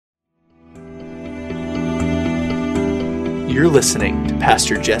You're listening to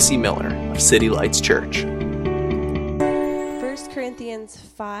Pastor Jesse Miller of City Lights Church. 1 Corinthians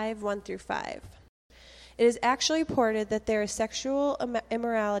 5, 1 through 5. It is actually reported that there is sexual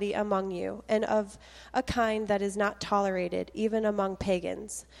immorality among you, and of a kind that is not tolerated, even among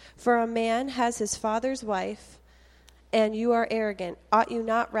pagans. For a man has his father's wife, and you are arrogant. Ought you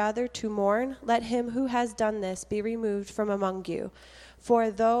not rather to mourn? Let him who has done this be removed from among you.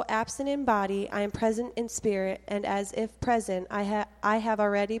 For though absent in body, I am present in spirit, and as if present, I have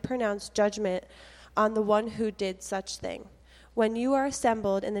already pronounced judgment on the one who did such thing. When you are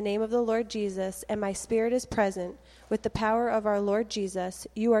assembled in the name of the Lord Jesus, and my spirit is present, with the power of our Lord Jesus,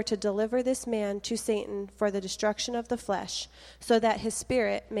 you are to deliver this man to Satan for the destruction of the flesh, so that his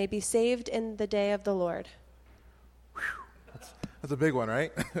spirit may be saved in the day of the Lord. That's a big one,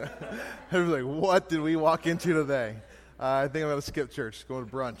 right? I was like, what did we walk into today? I think I'm going to skip church, go to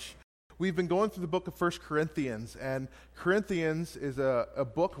brunch. We've been going through the book of 1 Corinthians, and Corinthians is a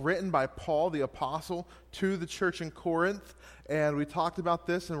book written by Paul, the apostle, to the church in Corinth, and we talked about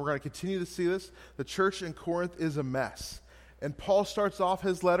this, and we're going to continue to see this. The church in Corinth is a mess, and Paul starts off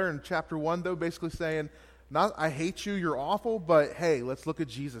his letter in chapter 1, though, basically saying, not, I hate you, you're awful, but hey, let's look at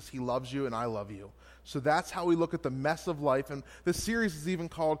Jesus. He loves you, and I love you. So that's how we look at the mess of life, and this series is even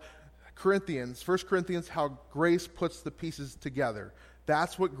called Corinthians, 1 Corinthians, how grace puts the pieces together.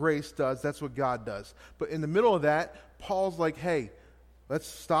 That's what grace does. That's what God does. But in the middle of that, Paul's like, hey, let's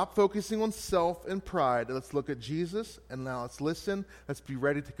stop focusing on self and pride. Let's look at Jesus, and now let's listen. Let's be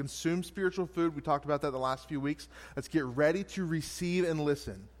ready to consume spiritual food. We talked about that the last few weeks. Let's get ready to receive and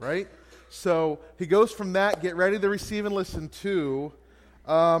listen, right? So he goes from that, get ready to receive and listen, to,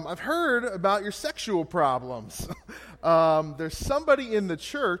 I've heard about your sexual problems. There's somebody in the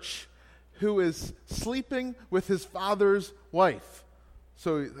church who is sleeping with his father's wife.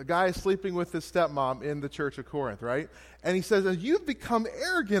 So the guy is sleeping with his stepmom in the church of Corinth, right? And he says, you've become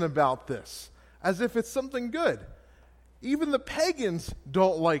arrogant about this, as if it's something good. Even the pagans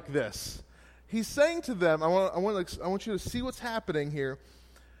don't like this. He's saying to them, I want you to see what's happening here,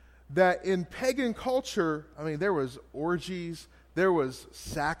 that in pagan culture, I mean, there was orgies, there was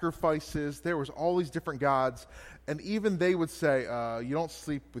sacrifices, there was all these different gods, and even they would say, you don't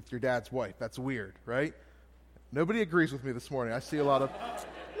sleep with your dad's wife. That's weird, right? Nobody agrees with me this morning. I see a lot of,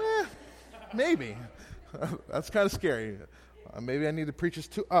 maybe. That's kind of scary. Maybe I need to preach this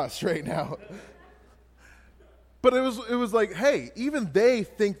to us right now. But it was like, hey, even they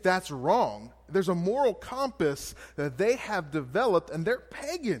think that's wrong. There's a moral compass that they have developed, and they're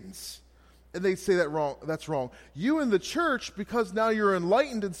pagans. And they say that's wrong. You in the church, because now you're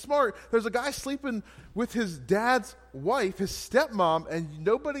enlightened and smart, there's a guy sleeping with his dad's wife, his stepmom, and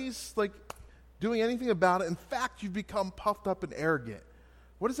nobody's like doing anything about it. In fact, you've become puffed up and arrogant.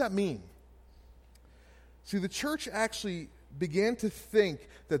 What does that mean? See, the church actually began to think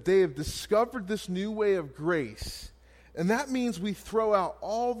that they have discovered this new way of grace, and that means we throw out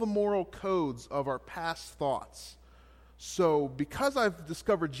all the moral codes of our past thoughts. So because I've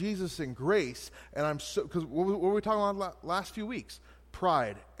discovered Jesus and grace, and because what were we talking about last few weeks?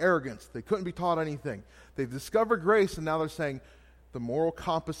 Pride, arrogance. They couldn't be taught anything. They've discovered grace, and now they're saying the moral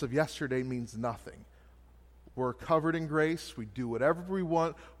compass of yesterday means nothing. We're covered in grace. We do whatever we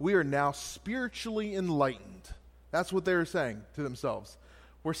want. We are now spiritually enlightened. That's what they're saying to themselves.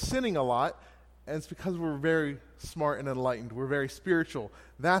 We're sinning a lot, and it's because we're very smart and enlightened. We're very spiritual.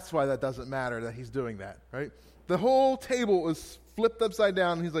 That's why that doesn't matter that he's doing that, right? The whole table is flipped upside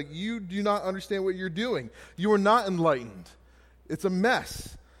down, and he's like, you do not understand what you're doing. You are not enlightened. It's a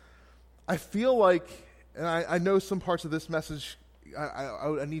mess. I feel like, and I know some parts of this message,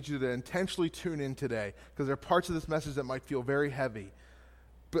 I need you to intentionally tune in today, because there are parts of this message that might feel very heavy.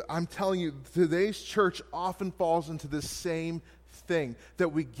 But I'm telling you, today's church often falls into this same thing,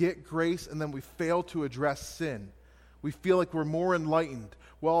 that we get grace and then we fail to address sin. We feel like we're more enlightened.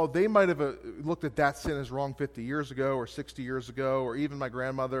 Well, they might have looked at that sin as wrong 50 years ago or 60 years ago, or even my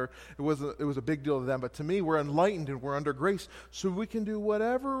grandmother. It was a big deal to them. But to me, we're enlightened and we're under grace, so we can do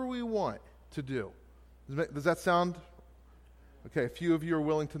whatever we want to do. Does that sound okay? A few of you are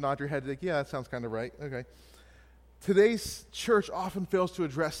willing to nod your head like, yeah, that sounds kind of right. Okay. Today's church often fails to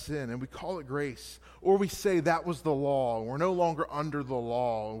address sin, and we call it grace. Or we say that was the law, and we're no longer under the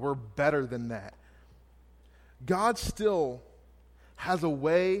law, and we're better than that. God still has a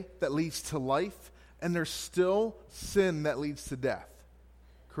way that leads to life, and there's still sin that leads to death.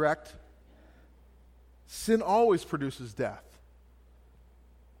 Correct? Sin always produces death.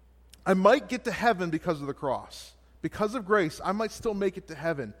 I might get to heaven because of the cross. Because of grace, I might still make it to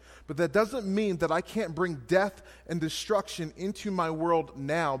heaven. But that doesn't mean that I can't bring death and destruction into my world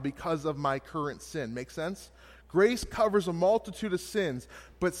now because of my current sin. Make sense? Grace covers a multitude of sins,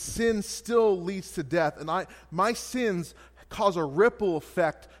 but sin still leads to death. And my sins cause a ripple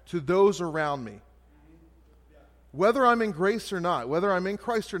effect to those around me. Whether I'm in grace or not, whether I'm in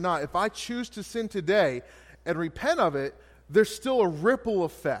Christ or not, if I choose to sin today and repent of it, there's still a ripple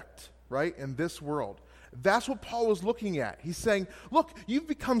effect, right, in this world. That's what Paul was looking at. He's saying, look, you've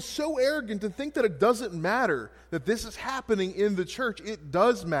become so arrogant to think that it doesn't matter that this is happening in the church. It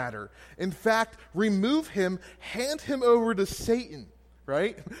does matter. In fact, remove him, hand him over to Satan,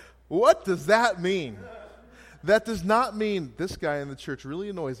 right? What does that mean? That does not mean this guy in the church really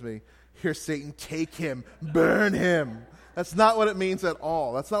annoys me. Here, Satan, take him, burn him. That's not what it means at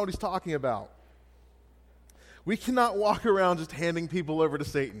all. That's not what he's talking about. We cannot walk around just handing people over to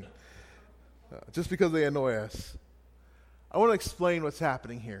Satan. Just because they annoy us. I want to explain what's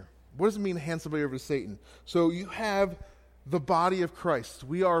happening here. What does it mean to hand somebody over to Satan? So you have the body of Christ.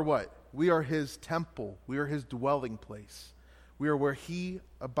 We are what? We are his temple. We are his dwelling place. We are where he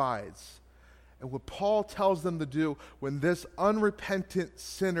abides. And what Paul tells them to do when this unrepentant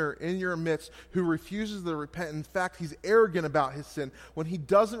sinner in your midst who refuses to repent, in fact, he's arrogant about his sin, when he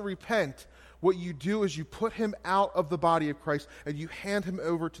doesn't repent, what you do is you put him out of the body of Christ and you hand him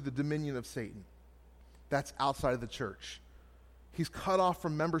over to the dominion of Satan. That's outside of the church. He's cut off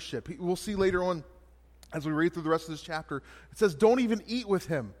from membership. We'll see later on as we read through the rest of this chapter, it says don't even eat with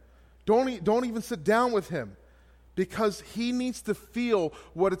him. Don't even sit down with him, because he needs to feel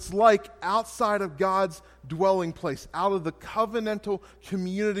what it's like outside of God's dwelling place, out of the covenantal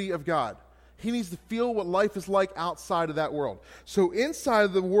community of God. He needs to feel what life is like outside of that world. So inside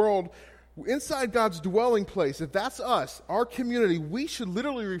of the world, inside God's dwelling place, if that's us, our community, we should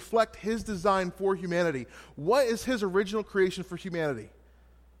literally reflect his design for humanity. What is his original creation for humanity?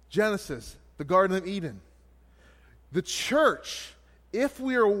 Genesis, the Garden of Eden. The church, if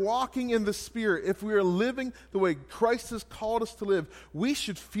we are walking in the Spirit, if we are living the way Christ has called us to live, we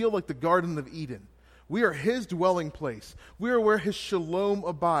should feel like the Garden of Eden. We are his dwelling place. We are where his shalom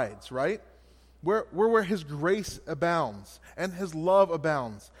abides, right? We're where his grace abounds and his love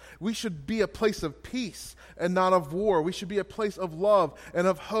abounds. We should be a place of peace and not of war. We should be a place of love and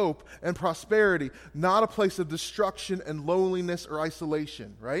of hope and prosperity, not a place of destruction and loneliness or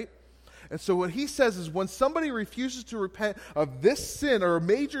isolation, right? And so what he says is when somebody refuses to repent of this sin or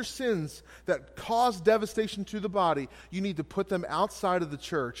major sins that cause devastation to the body, you need to put them outside of the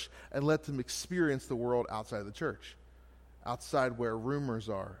church and let them experience the world outside of the church. Outside where rumors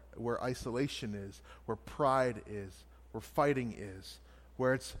are, where isolation is, where pride is, where fighting is,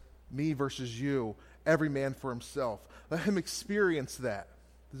 where it's me versus you, every man for himself. Let him experience that.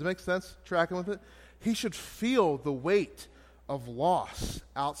 Does it make sense? Tracking with it? He should feel the weight of loss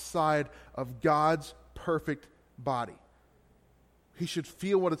outside of God's perfect body. He should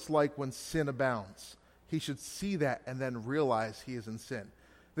feel what it's like when sin abounds. He should see that and then realize he is in sin.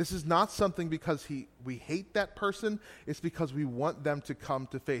 This is not something because we hate that person. It's because we want them to come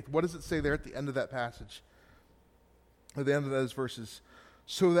to faith. What does it say there at the end of that passage? At the end of those verses.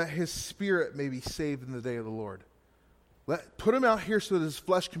 So that his spirit may be saved in the day of the Lord. Put him out here so that his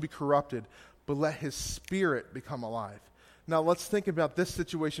flesh can be corrupted, but let his spirit become alive. Now let's think about this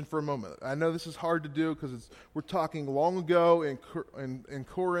situation for a moment. I know this is hard to do because we're talking long ago in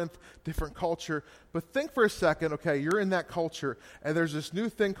Corinth, different culture. But think for a second, okay, you're in that culture, and there's this new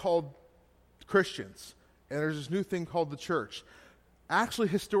thing called Christians, and there's this new thing called the church. Actually,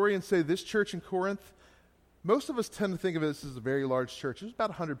 historians say this church in Corinth, most of us tend to think of it as a very large church. There's about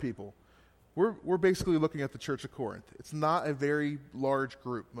 100 people. We're basically looking at the Church of Corinth. It's not a very large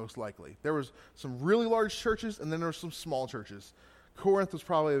group, most likely. There was some really large churches, and then there were some small churches. Corinth was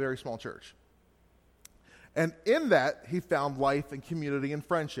probably a very small church. And in that, he found life and community and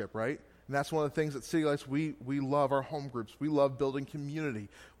friendship, right? And that's one of the things at City Lights, we love our home groups. We love building community.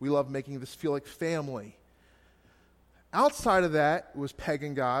 We love making this feel like family. Outside of that was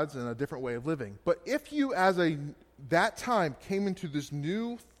pagan gods and a different way of living. But if you, that time, came into this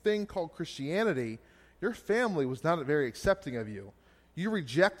new thing called Christianity, your family was not very accepting of you. You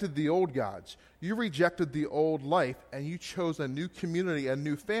rejected the old gods. You rejected the old life, and you chose a new community, a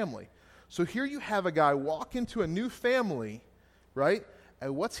new family. So here you have a guy walk into a new family, right?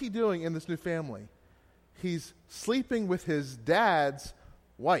 And what's he doing in this new family? He's sleeping with his dad's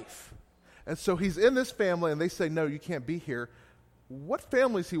wife. And so he's in this family, and they say, no, you can't be here. What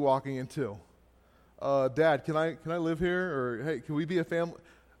family is he walking into? Dad, can I live here? Or, hey, can we be a family?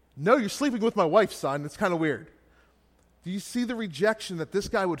 No, you're sleeping with my wife, son. It's kind of weird. Do you see the rejection that this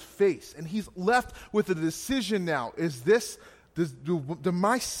guy would face? And he's left with a decision now. Do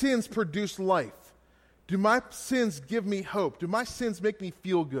my sins produce life? Do my sins give me hope? Do my sins make me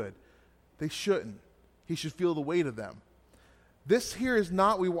feel good? They shouldn't. He should feel the weight of them. This here is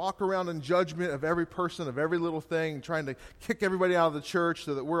not we walk around in judgment of every person, of every little thing, trying to kick everybody out of the church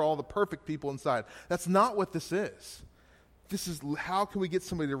so that we're all the perfect people inside. That's not what this is. This is how can we get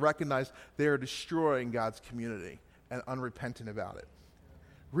somebody to recognize they are destroying God's community and unrepentant about it.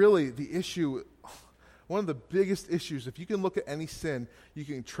 Really, the issue, one of the biggest issues, if you can look at any sin, you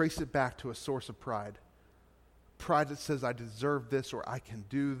can trace it back to a source of pride. Pride that says, I deserve this, or I can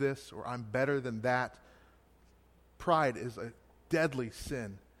do this, or I'm better than that. Pride is a deadly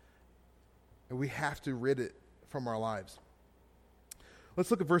sin, and we have to rid it from our lives. Let's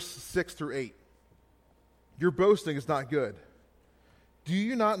look at verses 6 through 8. Your boasting is not good. Do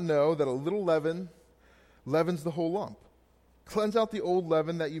you not know that a little leaven leavens the whole lump? Cleanse out the old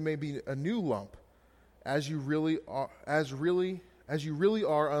leaven that you may be a new lump, as you really are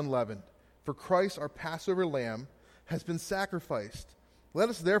unleavened. For Christ, our Passover lamb, has been sacrificed. Let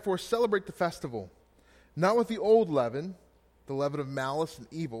us therefore celebrate the festival, not with the old leaven, the leaven of malice and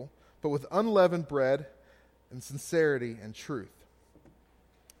evil, but with unleavened bread and sincerity and truth.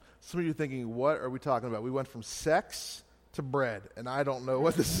 Some of you are thinking, what are we talking about? We went from sex to bread, and I don't know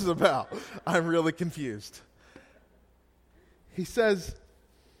what this is about. I'm really confused. He says,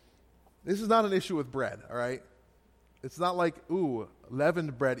 this is not an issue with bread, all right? It's not like, ooh,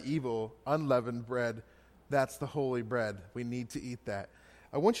 leavened bread evil, unleavened bread, that's the holy bread. We need to eat that.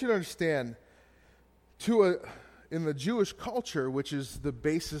 I want you to understand, in the Jewish culture, which is the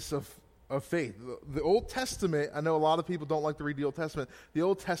basis of faith, the Old Testament, I know a lot of people don't like to read the Old Testament. The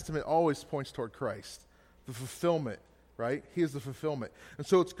Old Testament always points toward Christ, the fulfillment, right? He is the fulfillment. And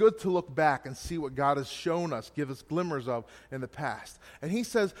so it's good to look back and see what God has shown us, give us glimmers of in the past. And he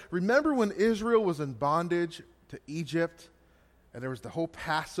says, remember when Israel was in bondage to Egypt, and there was the whole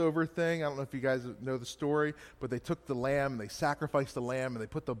Passover thing. I don't know if you guys know the story, but they took the lamb, and they sacrificed the lamb, and they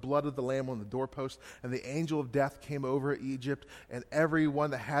put the blood of the lamb on the doorpost, and the angel of death came over Egypt, and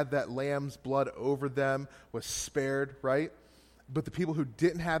everyone that had that lamb's blood over them was spared, right? But the people who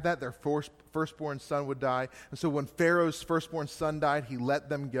didn't have that, their firstborn son would die. And so when Pharaoh's firstborn son died, he let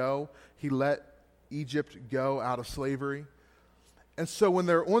them go. He let Egypt go out of slavery. And so when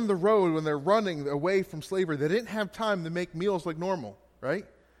they're on the road, when they're running away from slavery, they didn't have time to make meals like normal, right?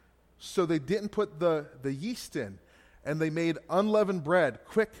 So they didn't put the yeast in, and they made unleavened bread,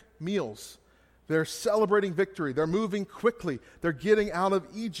 quick meals. They're celebrating victory. They're moving quickly. They're getting out of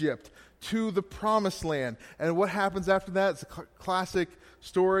Egypt to the promised land. And what happens after that? It's a classic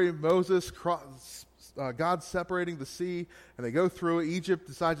story. Moses, God separating the sea, and they go through it. Egypt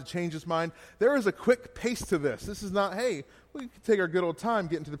decides to change its mind. There is a quick pace to this. This is not, hey, we can take our good old time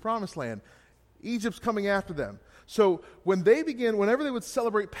getting to the promised land. Egypt's coming after them. So whenever they would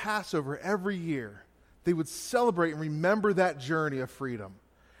celebrate Passover every year, they would celebrate and remember that journey of freedom.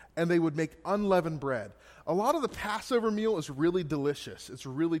 And they would make unleavened bread. A lot of the Passover meal is really delicious. It's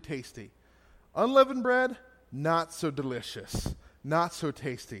really tasty. Unleavened bread, not so delicious. Not so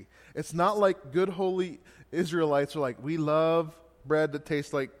tasty. It's not like good holy Israelites are like, we love bread that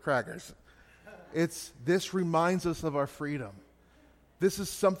tastes like crackers. This reminds us of our freedom. This is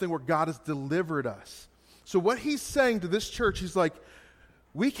something where God has delivered us. So what he's saying to this church, he's like,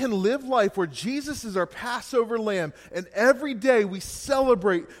 we can live life where Jesus is our Passover lamb, and every day we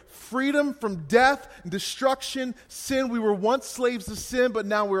celebrate freedom from death and destruction, sin. We were once slaves to sin, but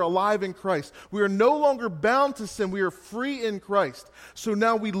now we're alive in Christ. We are no longer bound to sin. We are free in Christ. So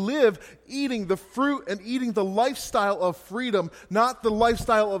now we live eating the fruit and eating the lifestyle of freedom, not the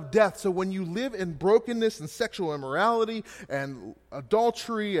lifestyle of death. So when you live in brokenness and sexual immorality and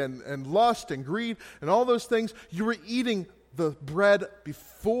adultery and lust and greed and all those things, you were eating the bread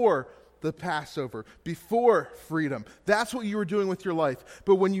before the Passover, before freedom. That's what you were doing with your life.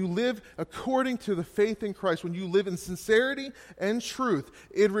 But when you live according to the faith in Christ, when you live in sincerity and truth,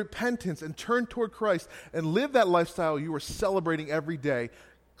 in repentance, and turn toward Christ, and live that lifestyle, you are celebrating every day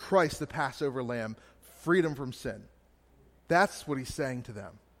Christ, the Passover lamb, freedom from sin. That's what he's saying to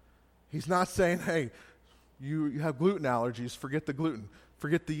them. He's not saying, hey, you have gluten allergies, forget the gluten,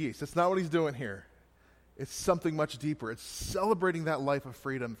 forget the yeast. That's not what he's doing here. It's something much deeper. It's celebrating that life of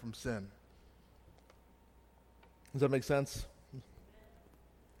freedom from sin. Does that make sense?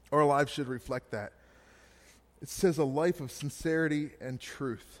 Our lives should reflect that. It says a life of sincerity and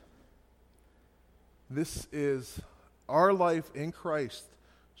truth. This is our life in Christ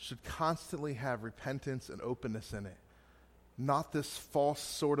should constantly have repentance and openness in it. Not this false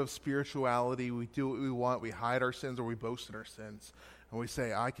sort of spirituality. We do what we want. We hide our sins or we boast in our sins. And we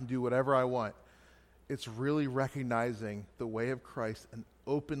say, I can do whatever I want. It's really recognizing the way of Christ and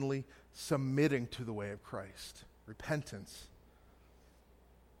openly submitting to the way of Christ. Repentance.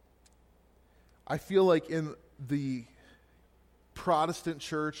 I feel like in the Protestant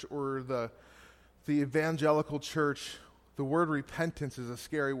church or the evangelical church, the word repentance is a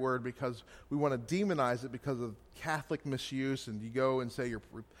scary word because we want to demonize it because of Catholic misuse, and you go and say you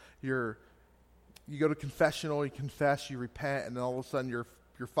go to confessional, you confess, you repent, and then all of a sudden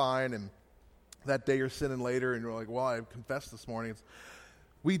you're fine, and that day you're sinning later, and you're like, well, I confessed this morning.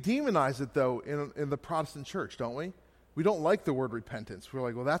 We demonize it, though, in the Protestant church, don't we? We don't like the word repentance. We're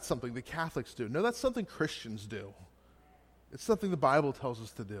like, well, that's something the Catholics do. No, that's something Christians do. It's something the Bible tells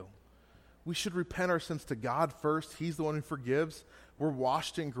us to do. We should repent our sins to God first. He's the one who forgives. We're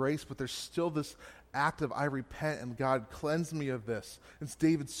washed in grace, but there's still this act of I repent, and God, cleanse me of this. It's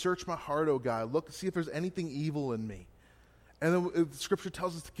David, search my heart, O God. Look, see if there's anything evil in me. And then the Scripture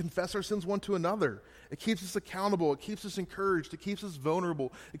tells us to confess our sins one to another. It keeps us accountable. It keeps us encouraged. It keeps us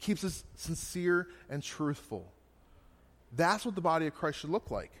vulnerable. It keeps us sincere and truthful. That's what the body of Christ should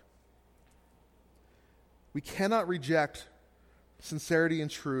look like. We cannot reject sincerity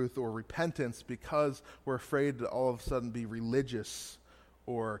and truth or repentance because we're afraid to all of a sudden be religious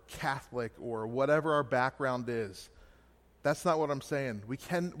or Catholic or whatever our background is. That's not what I'm saying. We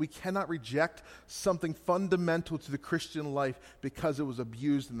cannot reject something fundamental to the Christian life because it was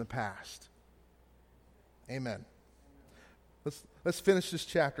abused in the past. Amen. Let's finish this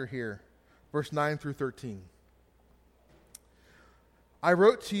chapter here. Verse 9 through 13. I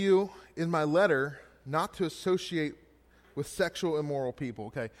wrote to you in my letter not to associate with sexual immoral people.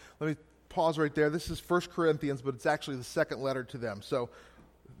 Okay, let me pause right there. This is 1 Corinthians, but it's actually the second letter to them. So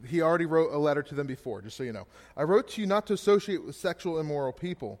he already wrote a letter to them before, just so you know. I wrote to you not to associate with sexual immoral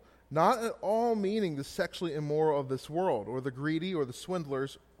people, not at all meaning the sexually immoral of this world, or the greedy, or the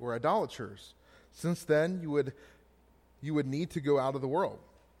swindlers, or idolaters. Since then, you would need to go out of the world.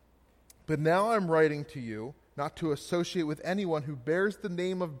 But now I'm writing to you not to associate with anyone who bears the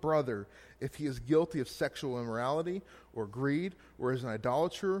name of brother if he is guilty of sexual immorality, or greed, or is an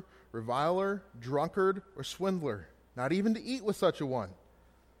idolater, reviler, drunkard, or swindler, not even to eat with such a one.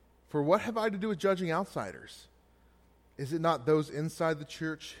 For what have I to do with judging outsiders? Is it not those inside the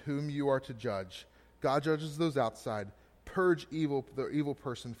church whom you are to judge? God judges those outside. Purge the evil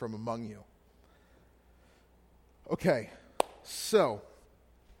person from among you. Okay, so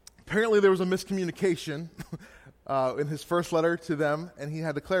apparently there was a miscommunication in his first letter to them, and he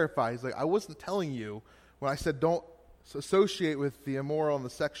had to clarify. He's like, I wasn't telling you when I said don't associate with the immoral and the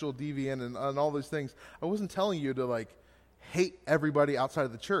sexual deviant and all those things. I wasn't telling you to hate everybody outside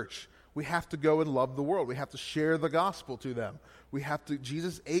of the church. We have to go and love the world. We have to share the gospel to them.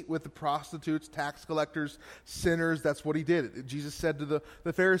 Jesus ate with the prostitutes, tax collectors, sinners. That's what he did. Jesus said to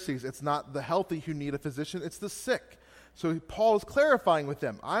the Pharisees, it's not the healthy who need a physician, it's the sick. So Paul is clarifying with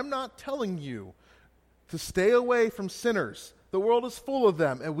them, I'm not telling you to stay away from sinners. The world is full of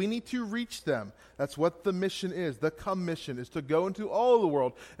them, and we need to reach them. That's what the mission is. The commission is to go into all of the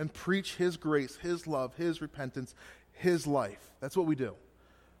world and preach his grace, his love, his repentance, his life. That's what we do.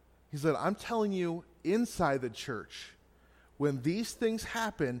 He said, I'm telling you, inside the church, when these things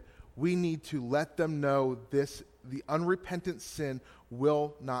happen, we need to let them know the unrepentant sin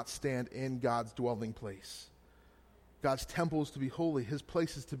will not stand in God's dwelling place. God's temple is to be holy. His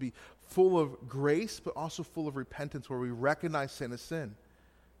place is to be full of grace, but also full of repentance, where we recognize sin as sin.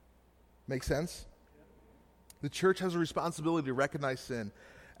 Make sense? The church has a responsibility to recognize sin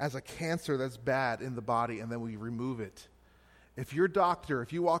as a cancer that's bad in the body, and then we remove it. If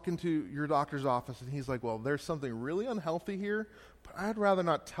you walk into your doctor's office and he's like, well, there's something really unhealthy here, but I'd rather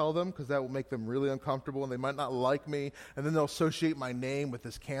not tell them because that will make them really uncomfortable and they might not like me, and then they'll associate my name with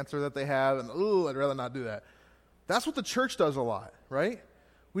this cancer that they have, and I'd rather not do that. That's what the church does a lot, right?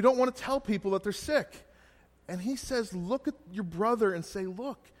 We don't want to tell people that they're sick. And he says, look at your brother and say,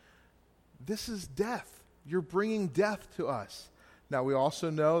 look, this is death. You're bringing death to us. Now, we also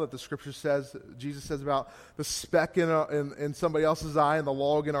know that the Scripture says, Jesus says about the speck in somebody else's eye and the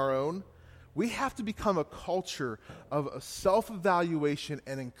log in our own. We have to become a culture of a self-evaluation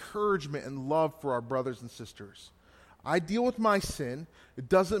and encouragement and love for our brothers and sisters. I deal with my sin. It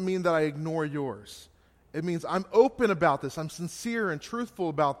doesn't mean that I ignore yours. It means I'm open about this. I'm sincere and truthful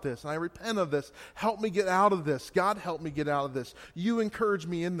about this. And I repent of this. Help me get out of this. God, help me get out of this. You encourage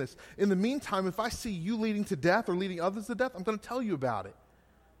me in this. In the meantime, if I see you leading to death or leading others to death, I'm going to tell you about it.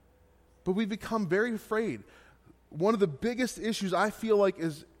 But we've become very afraid. One of the biggest issues I feel like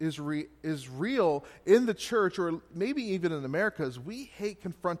is real in the church, or maybe even in America, is we hate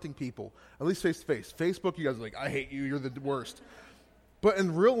confronting people, at least face to face. Facebook, you guys are like, I hate you. You're the worst. But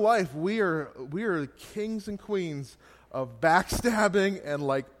in real life, we are kings and queens of backstabbing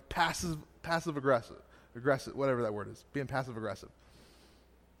and passive aggressive, whatever that word is, being passive aggressive.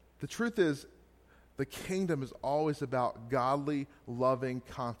 The truth is, The kingdom is always about godly, loving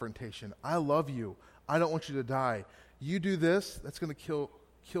confrontation. I love you. I don't want you to die. You do this, that's going to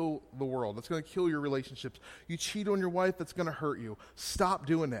kill the world. That's going to kill your relationships. You cheat on your wife, that's going to hurt you. Stop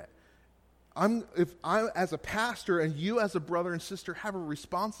doing that. If I, as a pastor, and you as a brother and sister, have a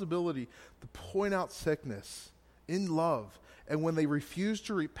responsibility to point out sickness in love. And when they refuse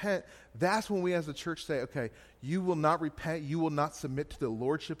to repent, that's when we as a church say, okay, you will not repent, you will not submit to the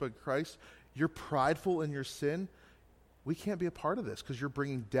lordship of Christ, you're prideful in your sin, we can't be a part of this because you're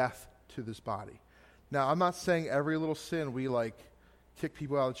bringing death to this body. Now, I'm not saying every little sin we kick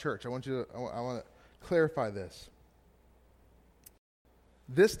people out of the church. I want to clarify this.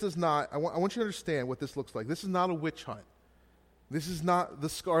 This does not, I want you to understand what this looks like. This is not a witch hunt. This is not the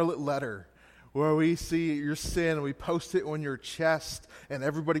scarlet letter where we see your sin and we post it on your chest and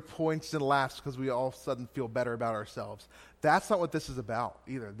everybody points and laughs because we all of a sudden feel better about ourselves. That's not what this is about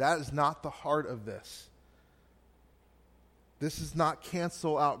either. That is not the heart of this. This is not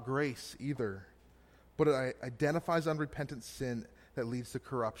cancel out grace either, but it identifies unrepentant sin that leads to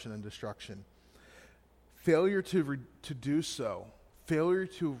corruption and destruction. Failure to do so, failure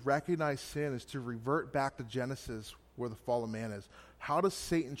to recognize sin is to revert back to Genesis where the fall of man is. How does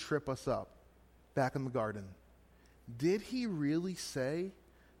Satan trip us up back in the garden? Did he really say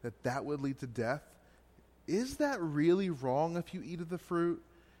that would lead to death? Is that really wrong if you eat of the fruit?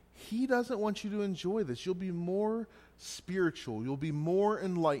 He doesn't want you to enjoy this. You'll be more spiritual. You'll be more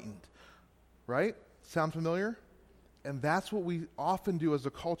enlightened. Right? Sound familiar? And that's what we often do as a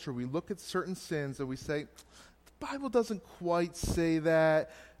culture. We look at certain sins and we say, the Bible doesn't quite say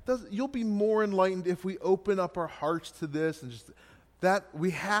that. You'll be more enlightened if we open up our hearts to this. And just that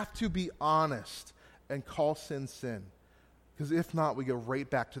we have to be honest and call sin sin. Because if not, we go right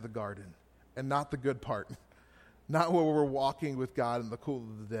back to the garden. And not the good part. Not when we're walking with God in the cool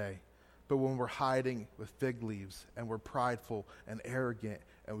of the day. But when we're hiding with fig leaves and we're prideful and arrogant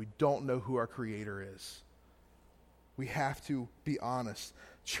and we don't know who our Creator is. We have to be honest.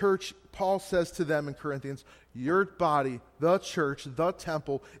 Church, Paul says to them in Corinthians, your body, the church, the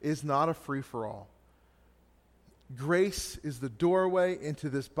temple, is not a free-for-all. Grace is the doorway into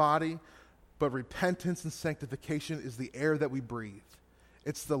this body, but repentance and sanctification is the air that we breathe.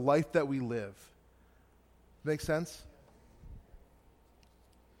 It's the life that we live. Make sense?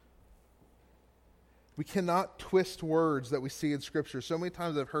 We cannot twist words that we see in Scripture. So many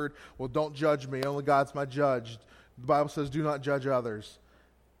times I've heard, well, don't judge me. Only God's my judge. The Bible says, do not judge others.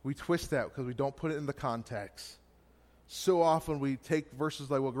 We twist that because we don't put it in the context. So often we take verses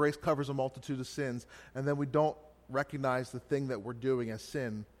like, well, grace covers a multitude of sins, and then we don't recognize the thing that we're doing as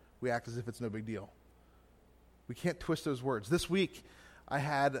sin. We act as if it's no big deal. We can't twist those words. This week, you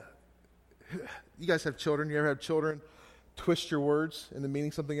guys have children. You ever have children twist your words into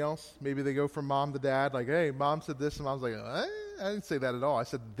meaning something else? Maybe they go from mom to dad, like, hey, mom said this, and mom's like, I didn't say that at all. I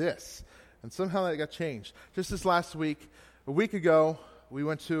said this. And somehow that got changed. Just this last week, a week ago, we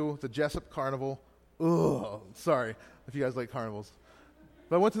went to the Jessup Carnival. Ugh, sorry if you guys like carnivals.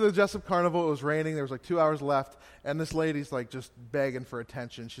 But I went to the Jessup Carnival. It was raining. There was 2 hours left. And this lady's just begging for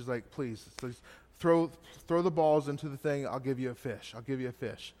attention. She's like, please throw the balls into the thing. I'll give you a fish. I'll give you a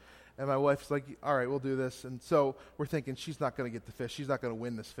fish. And my wife's like, all right, we'll do this. And so we're thinking she's not going to get the fish. She's not going to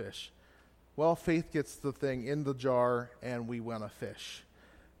win this fish. Well, Faith gets the thing in the jar, and we win a fish.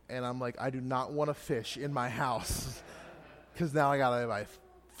 And I'm like, I do not want a fish in my house because now I got to buy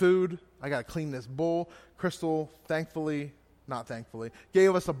food. I got to clean this bowl. Crystal, not thankfully,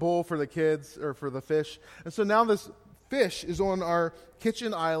 gave us a bowl for the kids, or for the fish. And so now this fish is on our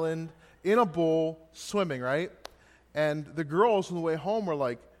kitchen island in a bowl swimming, right? And the girls on the way home were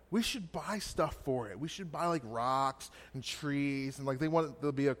like, we should buy stuff for it. We should buy rocks and trees. And they want it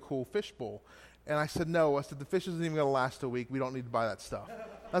to be a cool fish bowl. And I said, no. I said, the fish isn't even going to last a week. We don't need to buy that stuff.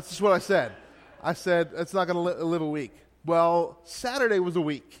 That's just what I said. I said, it's not going to live a week. Well, Saturday was a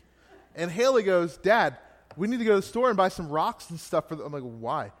week. And Haley goes, Dad, we need to go to the store and buy some rocks and stuff for I'm like,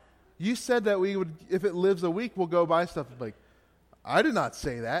 why? You said that we would, if it lives a week, we'll go buy stuff. I'm like, I did not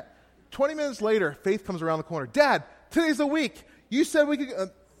say that. 20 minutes later, Faith comes around the corner. Dad, today's a week. You said we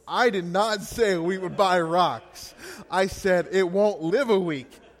could... I did not say we would buy rocks. I said it won't live a week.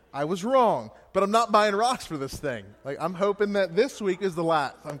 I was wrong. But I'm not buying rocks for this thing. I'm hoping that this week is the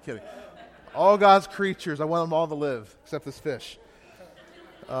last. I'm kidding. All God's creatures, I want them all to live, except this fish.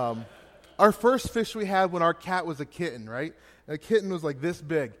 Our first fish we had when our cat was a kitten, right? And the kitten was this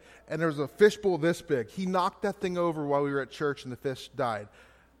big. And there was a fish bowl this big. He knocked that thing over while we were at church and the fish died.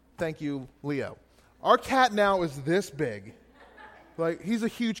 Thank you, Leo. Our cat now is this big. He's a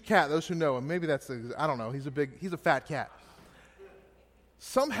huge cat, those who know him. Maybe I don't know. He's a fat cat.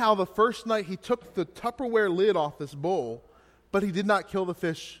 Somehow the first night he took the Tupperware lid off this bowl, but he did not kill the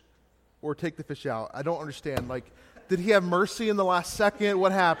fish or take the fish out. I don't understand. Like, did he have mercy in the last second?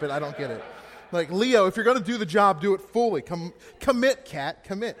 What happened? I don't get it. Like, Leo, if you're going to do the job, do it fully. Commit, cat.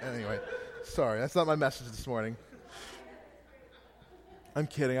 Commit. Anyway, sorry. That's not my message this morning. I'm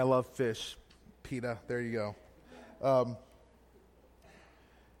kidding. I love fish. PETA. There you go.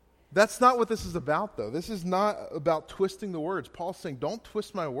 That's not what this is about, though. This is not about twisting the words. Paul's saying, don't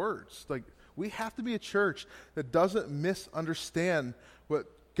twist my words. Like, we have to be a church that doesn't misunderstand what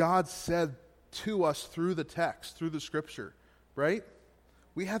God said to us through the text, through the scripture, right?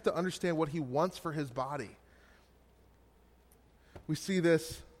 We have to understand what he wants for his body. We see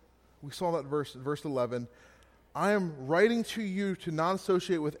this, we saw that verse 11. I am writing to you to not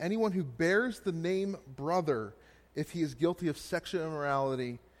associate with anyone who bears the name brother if he is guilty of sexual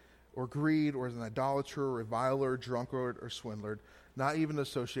immorality or greed or is an idolater, reviler, drunkard, or swindler. Not even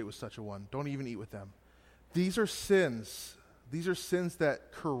associate with such a one. Don't even eat with them. These are sins. These are sins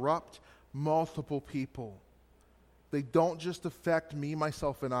that corrupt multiple people. They don't just affect me,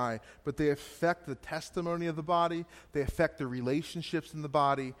 myself, and I, but they affect the testimony of the body. They affect the relationships in the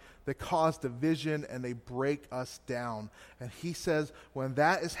body. They cause division, and they break us down. And he says, when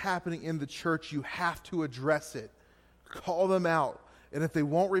that is happening in the church, you have to address it. Call them out. And if they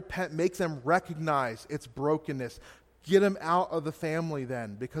won't repent, make them recognize its brokenness. Get them out of the family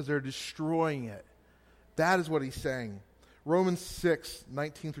then, because they're destroying it. That is what he's saying. Romans 6,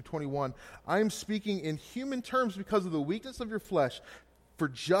 19 through 21. I am speaking in human terms because of the weakness of your flesh. For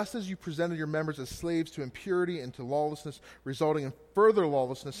just as you presented your members as slaves to impurity and to lawlessness, resulting in further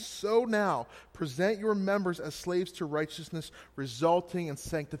lawlessness, so now present your members as slaves to righteousness, resulting in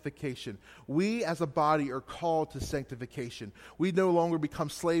sanctification. We as a body are called to sanctification. We no longer become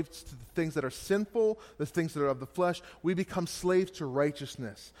slaves to the things that are sinful, the things that are of the flesh. We become slaves to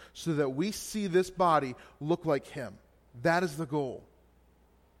righteousness so that we see this body look like him. That is the goal.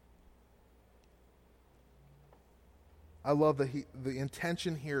 I love that the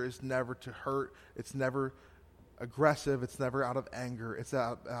intention here is never to hurt. It's never aggressive. It's never out of anger. It's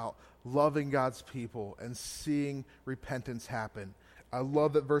about loving God's people and seeing repentance happen. I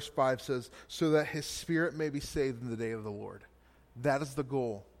love that verse 5 says, so that his spirit may be saved in the day of the Lord. That is the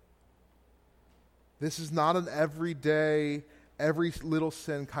goal. This is not an everyday, every little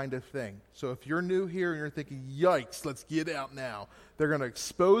sin kind of thing. So if you're new here and you're thinking, yikes, let's get out now. They're going to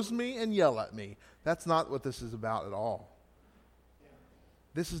expose me and yell at me. That's not what this is about at all.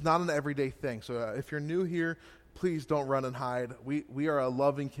 This is not an everyday thing. So if you're new here, please don't run and hide. We are a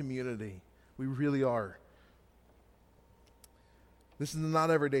loving community. We really are. This is not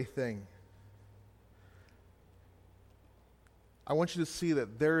an everyday thing. I want you to see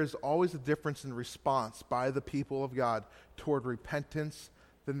that there is always a difference in response by the people of God toward repentance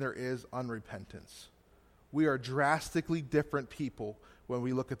than there is unrepentance. We are drastically different people when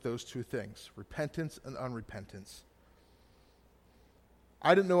we look at those two things, repentance and unrepentance.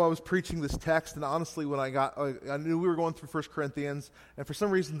 I didn't know I was preaching this text, and honestly, when I knew we were going through 1 Corinthians, and for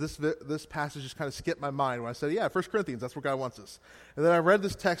some reason this passage just kind of skipped my mind when I said, yeah, 1 Corinthians, that's where God wants us. And then I read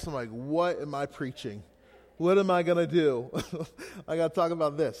this text, and I'm like, what am I preaching? What am I going to do? I got to talk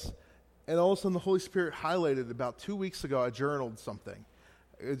about this. And all of a sudden, the Holy Spirit highlighted about 2 weeks ago, I journaled something.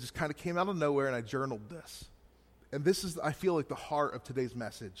 It just kind of came out of nowhere, and I journaled this. And this is, I feel like, the heart of today's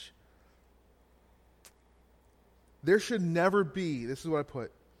message. There should never be, this is what I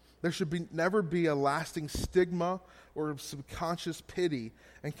put, there should never be a lasting stigma or subconscious pity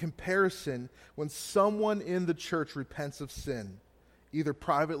and comparison when someone in the church repents of sin, either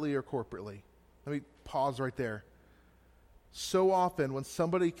privately or corporately. Let me pause right there. So often when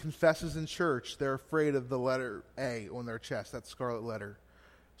somebody confesses in church, they're afraid of the letter A on their chest, that scarlet letter.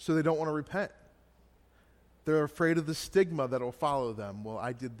 So they don't want to repent. They're afraid of the stigma that will follow them. Well,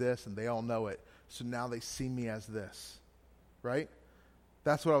 I did this and they all know it. So now they see me as this, right?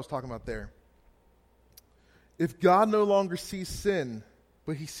 That's what I was talking about there. If God no longer sees sin,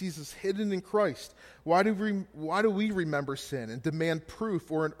 but he sees us hidden in Christ, why do we remember sin and demand proof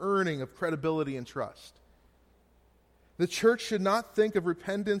or an earning of credibility and trust? The church should not think of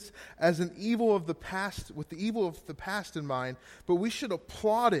repentance as an evil of the past, with the evil of the past in mind, but we should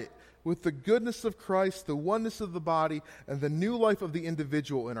applaud it with the goodness of Christ, the oneness of the body, and the new life of the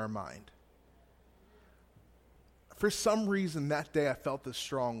individual in our mind. for some reason that day I felt this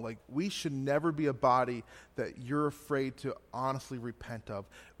strong. Like, we should never be a body that you're afraid to honestly repent of.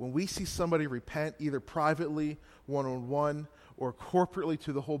 When we see somebody repent, either privately, one-on-one, or corporately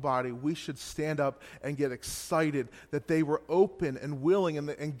to the whole body, we should stand up and get excited that they were open and willing,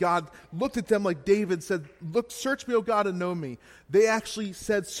 and God looked at them like David said, "Look, search me, O God, and know me." They actually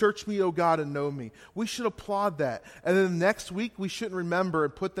said, "Search me, O God, and know me." We should applaud that. And then next week, we shouldn't remember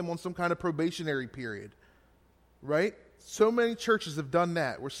and put them on some kind of probationary period, right? So many churches have done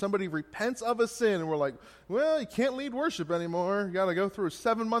that, where somebody repents of a sin, and we're like, well, you can't lead worship anymore. You got to go through a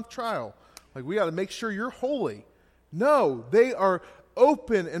 7-month trial. Like, we got to make sure you're holy. No, they are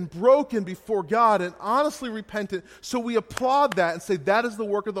open and broken before God and honestly repentant. So we applaud that and say that is the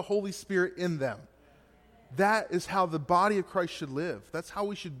work of the Holy Spirit in them. That is how the body of Christ should live. That's how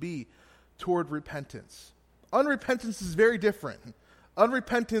we should be toward repentance. Unrepentance is very different.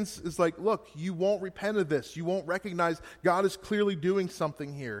 Unrepentance is like, look, you won't repent of this. You won't recognize God is clearly doing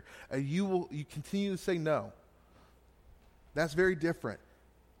something here. And you continue to say no. That's very different.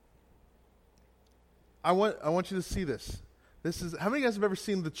 I want you to see this. This is, how many of you guys have ever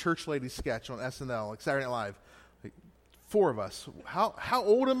seen the church lady sketch on SNL, like Saturday Night Live? Like, 4 of us. How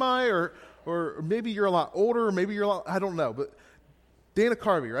old am I? Or maybe you're a lot older, or maybe you're a lot, I don't know. But Dana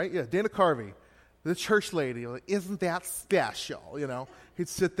Carvey, right? Yeah, Dana Carvey, the church lady. Like, isn't that special? You know, he'd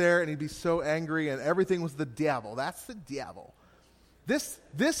sit there and he'd be so angry, and everything was the devil. That's the devil. This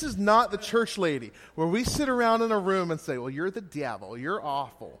is not the church lady, where we sit around in a room and say, well, you're the devil. You're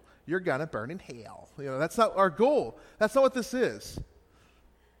awful. You're going to burn in hell. You know, that's not our goal. That's not what this is.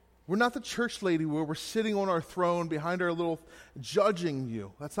 We're not the church lady where we're sitting on our throne behind our little judging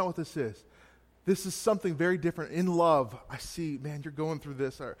you. That's not what this is. This is something very different. In love, I see, man, you're going through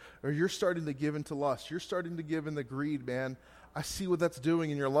this, or you're starting to give into lust. You're starting to give into greed, man. I see what that's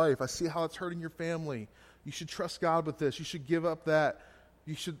doing in your life. I see how it's hurting your family. You should trust God with this. You should give up that.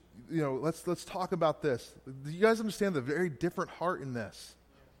 You should, let's talk about this. Do you guys understand the very different heart in this?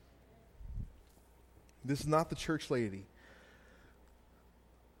 This is not the church lady.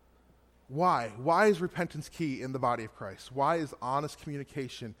 Why? Why is repentance key in the body of Christ? Why is honest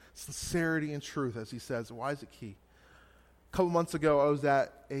communication, sincerity, and truth, as he says, why is it key? A couple months ago, I was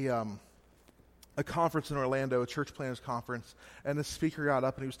at a conference in Orlando, a church planners conference, and the speaker got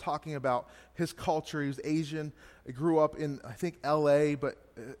up and he was talking about his culture. He was Asian. He grew up in, I think, L.A., but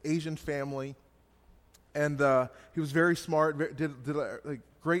Asian family. And he was very smart, did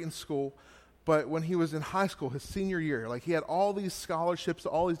great in school. But when he was in high school, his senior year, like he had all these scholarships to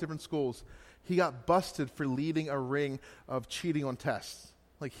all these different schools, he got busted for leading a ring of cheating on tests.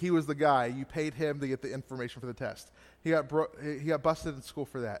 Like, he was the guy. You paid him to get the information for the test. He got busted in school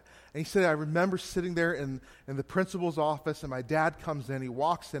for that. And he said, I remember sitting there in the principal's office, and my dad comes in. He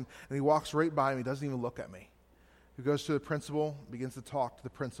walks in, and he walks right by me. He doesn't even look at me. He goes to the principal, begins to talk to the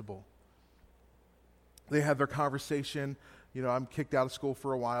principal. They have their conversation. I'm kicked out of school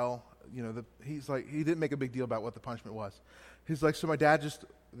for a while. He's like, he didn't make a big deal about what the punishment was. He's like, so my dad just,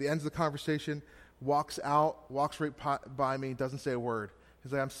 at the end of the conversation, walks right by me, doesn't say a word.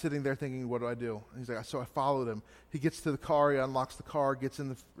 He's like, I'm sitting there thinking, what do I do? And he's like, so I followed him. He gets to the car, he unlocks the car, gets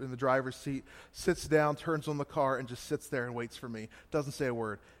in the driver's seat, sits down, turns on the car, and just sits there and waits for me. Doesn't say a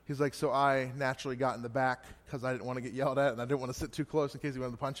word. He's like, so I naturally got in the back because I didn't want to get yelled at, and I didn't want to sit too close in case he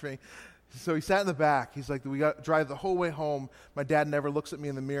wanted to punch me. So he sat in the back. He's like, we got to drive the whole way home. My dad never looks at me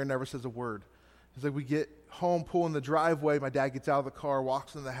in the mirror, never says a word. He's like, we get home, pull in the driveway. My dad gets out of the car,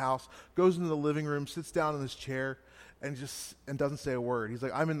 walks into the house, goes into the living room, sits down in his chair, and doesn't say a word. He's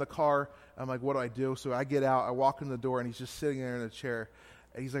like, I'm in the car. I'm like, what do I do? So I get out. I walk in the door, and he's just sitting there in a chair.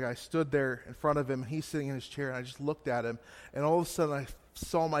 And he's like, I stood there in front of him, and he's sitting in his chair, and I just looked at him. And all of a sudden, I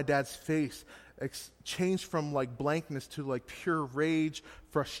saw my dad's face change from like blankness to like pure rage,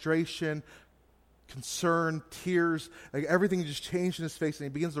 frustration, concern, tears, like everything just changed in his face, and he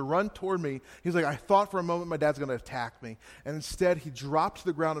begins to run toward me. He's like, I thought for a moment my dad's going to attack me, and instead he dropped to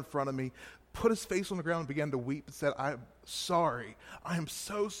the ground in front of me, put his face on the ground and began to weep and said, I'm sorry. I am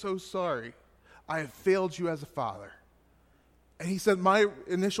so, so sorry. I have failed you as a father. And he said, my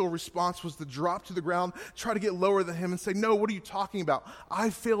initial response was to drop to the ground, try to get lower than him and say, no, what are you talking about?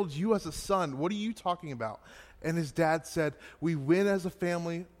 I failed you as a son. What are you talking about? And his dad said, we win as a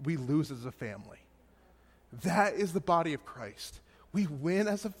family, we lose as a family. That is the body of Christ. We win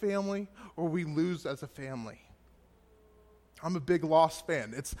as a family or we lose as a family. I'm a big Lost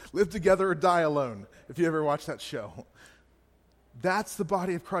fan. It's Live Together or Die Alone, if you ever watch that show. That's the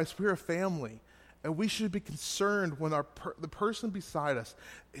body of Christ. We're a family. And we should be concerned when the person beside us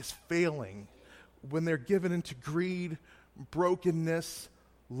is failing, when they're given into greed, brokenness,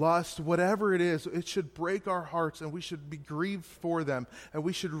 lust, whatever it is, it should break our hearts, and we should be grieved for them, and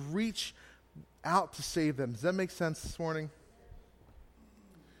we should reach out to save them. Does that make sense this morning?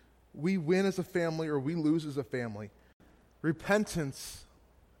 We win as a family or we lose as a family. Repentance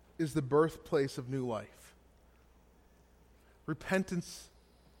is the birthplace of new life. Repentance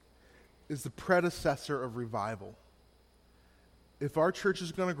is the predecessor of revival. If our church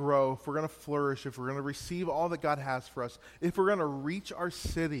is going to grow, if we're going to flourish, if we're going to receive all that God has for us, if we're going to reach our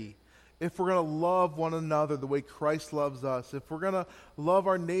city, if we're going to love one another the way Christ loves us, if we're going to love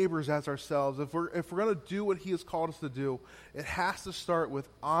our neighbors as ourselves, if we're going to do what he has called us to do, it has to start with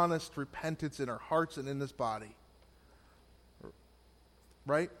honest repentance in our hearts and in this body.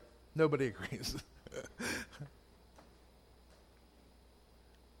 Right? Nobody agrees.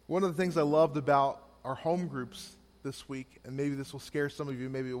 One of the things I loved about our home groups this week, and maybe this will scare some of you,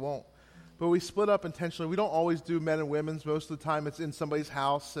 maybe it won't, but we split up intentionally. We don't always do men and women's. Most of the time it's in somebody's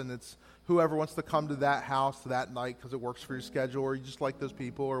house, and it's whoever wants to come to that house that night because it works for your schedule, or you just like those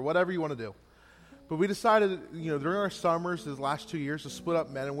people, or whatever you want to do. But we decided, during our summers, these last 2 years, to split up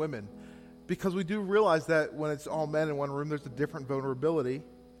men and women, because we do realize that when it's all men in one room, there's a different vulnerability,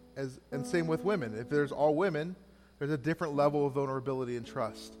 and same with women. If there's all women, there's a different level of vulnerability and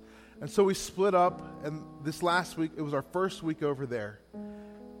trust. And so we split up, and this last week, it was our first week over there.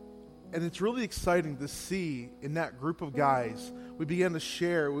 And it's really exciting to see in that group of guys, we began to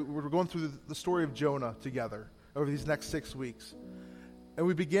share, we were going through the story of Jonah together over these next 6 weeks. And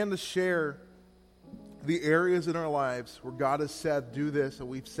we began to share the areas in our lives where God has said, do this, and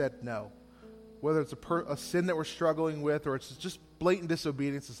we've said no. Whether it's a sin that we're struggling with, or it's just blatant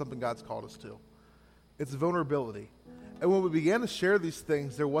disobedience to something God's called us to. It's vulnerability. And when we began to share these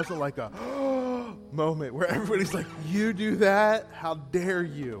things, there wasn't like a moment where everybody's like, you do that? How dare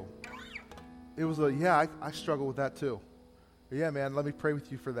you? It was like, yeah, I struggle with that too. Yeah, man, let me pray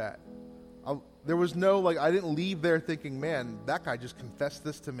with you for that. There was no, I didn't leave there thinking, man, that guy just confessed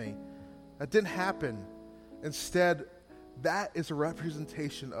this to me. That didn't happen. Instead, that is a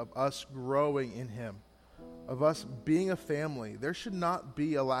representation of us growing in him, of us being a family. There should not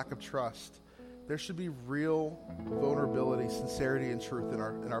be a lack of trust. There should be real vulnerability, sincerity, and truth in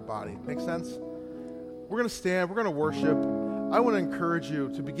our body. Make sense? We're going to stand. We're going to worship. I want to encourage you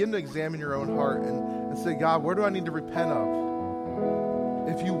to begin to examine your own heart and say, God, where do I need to repent of?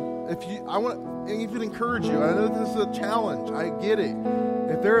 I want to even encourage you. I know this is a challenge. I get it.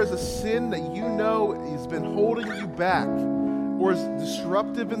 If there is a sin that you know has been holding you back, or is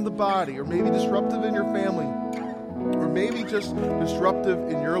disruptive in the body, or maybe disruptive in your family, or maybe just disruptive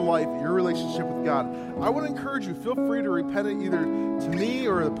in your life, your relationship with God, I want to encourage you, feel free to repent it either to me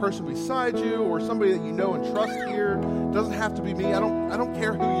or the person beside you or somebody that you know and trust here. It doesn't have to be me. I don't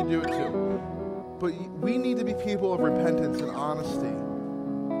care who you do it to. But we need to be people of repentance and honesty.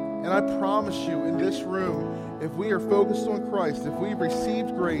 And I promise you, in this room, if we are focused on Christ, if we've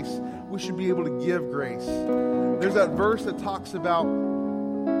received grace, we should be able to give grace. There's that verse that talks about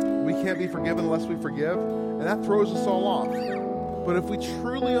we can't be forgiven unless we forgive. And that throws us all off. But if we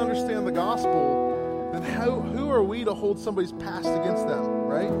truly understand the gospel, then who are we to hold somebody's past against them,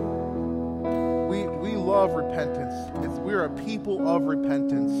 right? We love repentance. We are a people of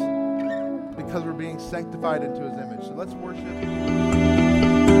repentance because we're being sanctified into his image. So let's worship.